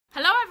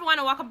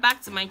everyone, and welcome back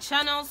to my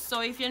channel.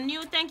 So if you're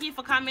new, thank you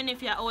for coming.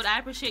 If you're old, I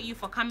appreciate you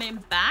for coming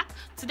back.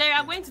 Today we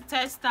are going to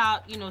test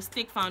out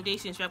stick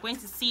foundations. We are going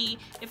to see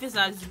if it's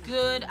as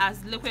good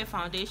as liquid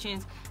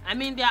foundations. I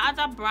mean, there are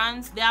other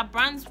brands,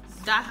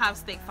 that have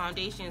stick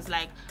foundations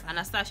like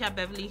Anastasia,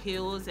 Beverly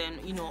Hills,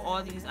 and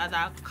all these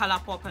other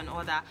ColourPop and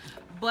all that.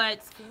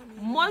 But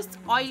most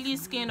oily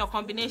skin or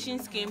combination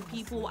skin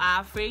people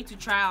are afraid to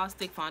try out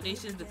stick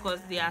foundations because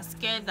they are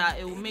scared that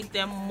it will make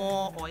them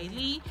more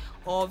oily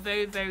or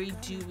very, very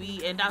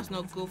dewy, and that's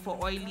not good for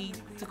oily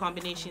to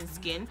combination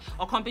skin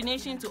or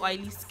combination to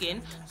oily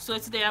skin. So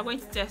today I'm going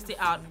to test it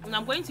out, and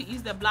I'm going to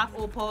use the Black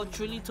Opal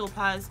Truly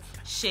Topaz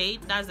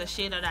shade. That's the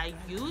shade that I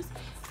use.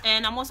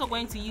 And I'm also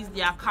going to use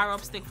the Carob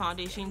stick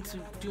foundation to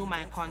do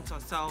my contour.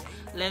 So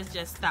let's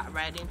just start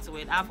right into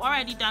it. I've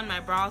already done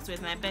my brows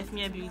with my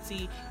Mzjwan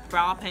Beauty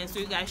brow pen, so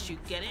you guys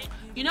should get it.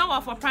 You know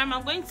what, for primer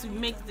I'm going to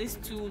mix these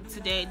two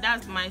today.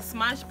 That's my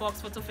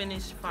Smashbox Photo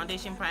Finish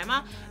foundation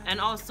primer and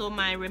also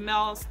my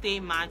Rimmel Stay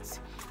Matte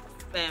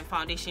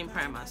foundation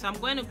primer. So I'm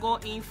going to go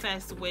in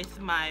first with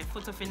my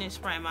Photo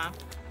Finish primer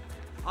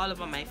all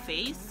over my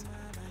face.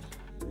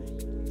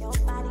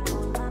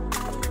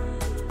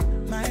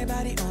 My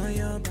body on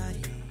your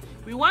body.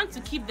 We want to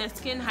keep the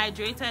skin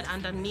hydrated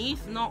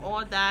underneath, not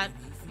all that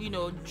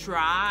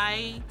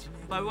dry,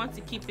 but we want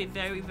to keep it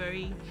very,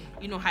 very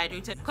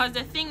hydrated. Because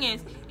the thing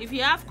is, if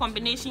you have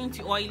combination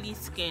to oily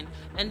skin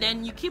and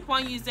then you keep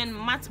on using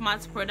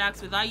matte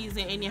products without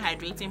using any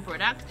hydrating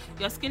product,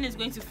 your skin is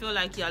going to feel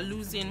like you're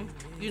losing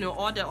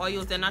all the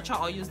oils, the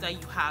natural oils that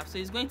you have. So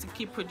it's going to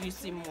keep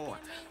producing more.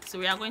 So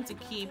we are going to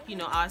keep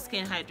our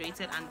skin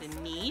hydrated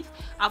underneath.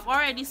 I've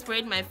already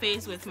sprayed my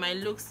face with my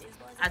Lux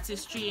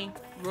Artistry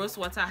rose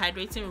water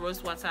hydrating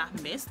rose water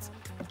mist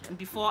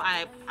before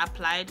I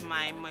applied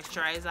my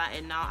moisturizer,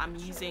 and now I'm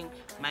using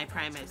my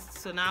primers.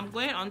 So now I'm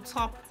going on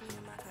top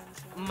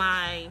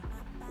I'm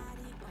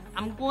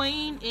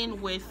going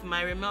in with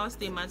my Rimmel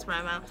Stay Matte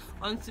primer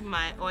onto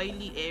my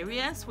oily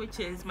areas, which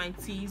is my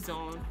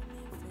T-zone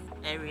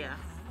area.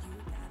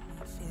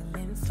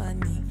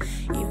 Funny.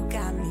 You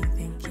got me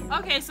thinking.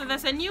 Okay, so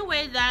there's a new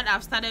way that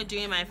I've started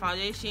doing my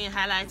foundation,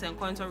 highlights, and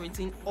contour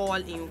routine all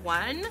in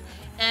one,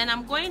 and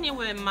I'm going in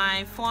with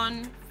my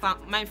Fawn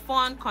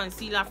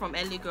concealer from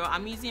LA Girl.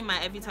 I'm using my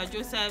Evita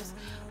Joseph's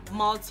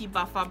multi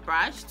buffer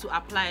brush to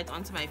apply it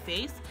onto my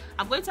face.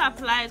 I'm going to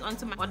apply it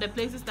onto the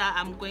places that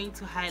I'm going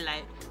to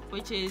highlight,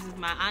 which is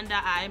my under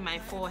eye, my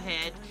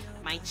forehead,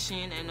 my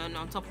chin, and then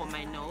on top of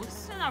my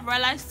nose. And I've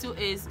realized too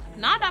is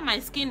now that my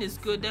skin is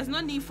good, there's no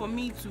need for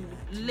me to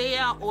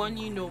layer on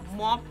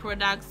more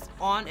products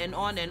on and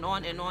on and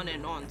on and on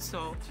and on.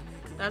 So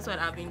that's what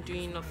I've been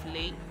doing of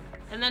late.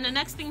 And then the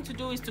next thing to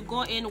do is to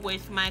go in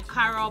with my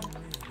Carob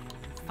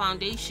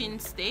foundation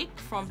stick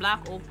from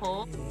Black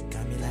Opal.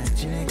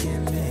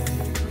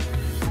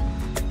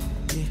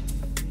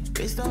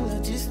 Based on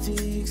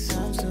logistics,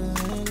 I'm so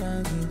in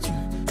love with you.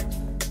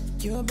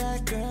 You're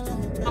back, girl.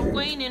 I'm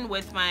going in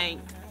with my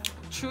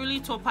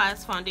Truly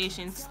Topaz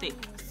foundation stick.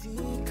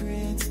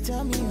 Secrets,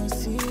 tell me your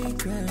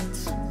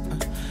secrets.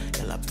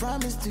 Girl, I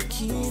promise to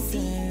keep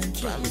them.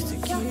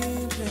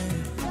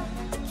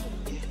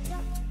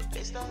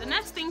 The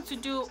next thing to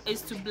do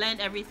is to blend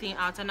everything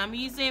out, and I'm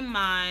using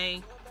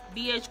my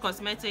BH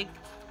Cosmetic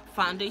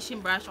foundation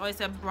brush, or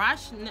it's a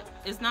brush,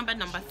 it's number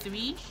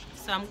 3.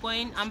 So I'm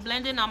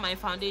blending out my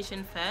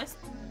foundation first.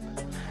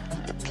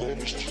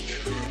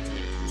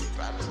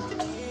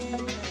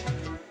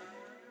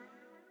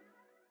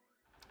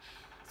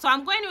 So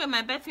I'm going with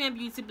my Mzjwan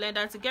Beauty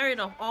blender to get rid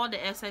of all the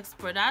excess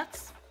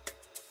products.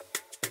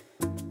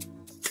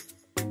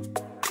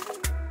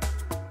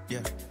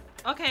 Yeah.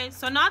 Okay,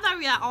 so now that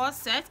we are all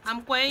set,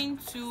 I'm going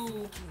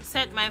to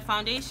set my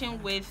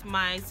foundation with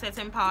my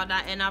setting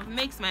powder, and I've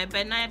mixed my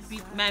Bare Night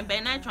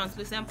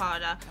translucent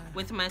powder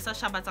with my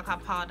Sacha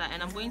Buttercup powder,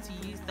 and I'm going to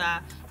use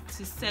that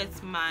to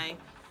set my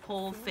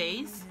whole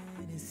face.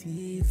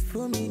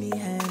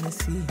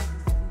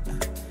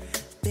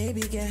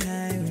 Baby, get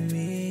high with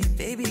me.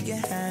 Baby,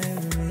 get high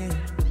with me.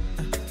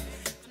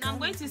 Now I'm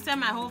going to set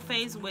my whole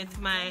face with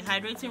my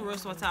hydrating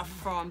rose water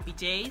from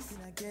BJ's.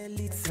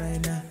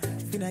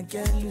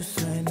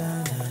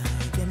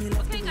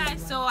 Okay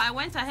guys, so I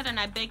went ahead and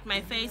I baked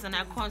my face and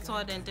I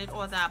contoured and did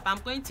all that, but I'm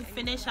going to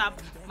finish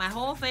up my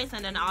whole face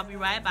and then I'll be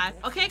right back.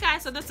 Okay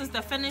guys, so this is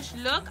the finished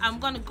look. I'm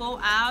gonna go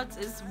out.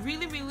 It's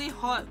really, really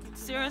hot.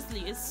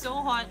 Seriously, it's so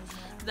hot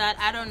that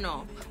I don't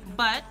know,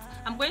 but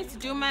I'm going to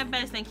do my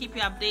best and keep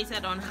you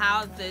updated on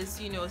how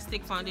this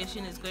stick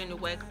foundation is going to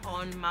work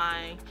on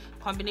my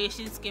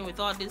combination skin with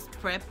all this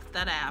prep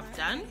that I have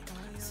done.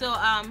 So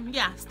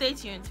yeah, stay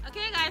tuned.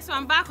 Okay guys, so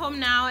I'm back home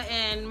now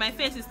and my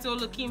face is still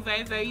looking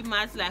very, very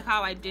matte like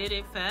how I did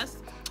it first.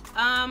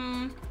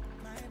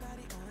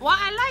 Well,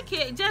 I like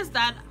it, just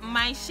that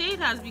my shade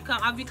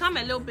I've become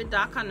a little bit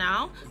darker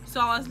now, so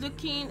I was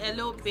looking a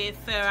little bit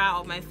fairer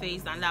on my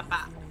face than that,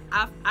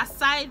 but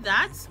aside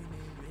that,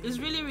 it's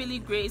really, really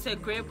great. It's a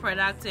great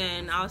product,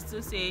 and I'll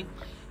still say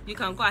you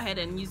can go ahead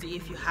and use it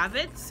if you have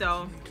it.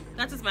 So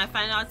that is my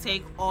final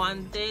take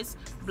on this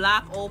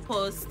Black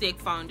Opal stick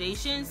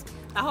foundations.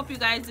 I hope you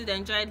guys did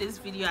enjoy this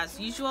video as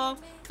usual.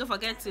 Don't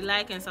forget to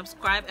like and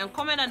subscribe and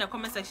comment in the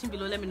comment section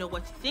below. Let me know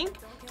what you think.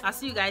 I'll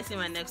see you guys in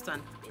my next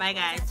one. Bye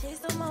guys.